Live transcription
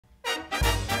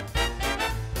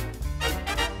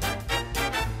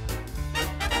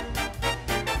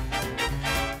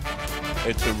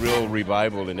it's a real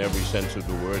revival in every sense of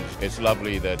the word. It's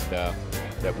lovely that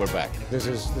that we're back. This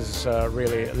is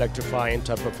really electrifying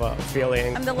type of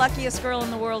feeling. I'm the luckiest girl in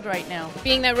the world right now.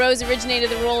 Being that Rose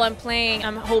originated the role I'm playing,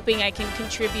 I'm hoping I can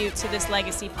contribute to this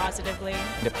legacy positively.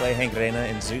 To play Hank Reyna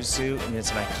in Zoot Suit, and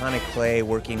it's an iconic play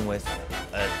working with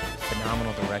a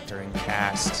phenomenal director and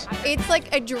cast. It's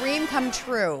like a dream come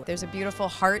true. There's a beautiful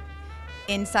heart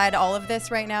inside all of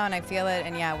this right now, and I feel it,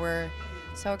 and yeah, we're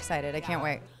so excited. I can't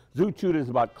wait. Zoot Suit is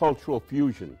about cultural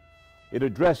fusion. It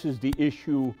addresses the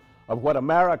issue of what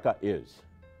America is.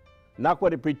 Not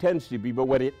what it pretends to be, but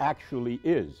what it actually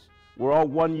is. We're all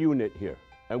one unit here,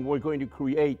 and we're going to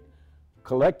create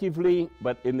collectively,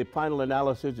 but in the final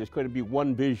analysis, it's going to be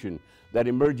one vision that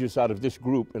emerges out of this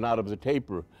group and out of the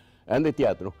taper and the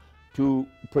teatro to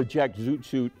project Zoot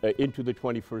Suit into the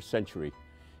 21st century.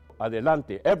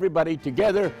 Adelante, everybody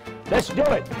together, let's do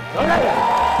it! All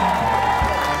right.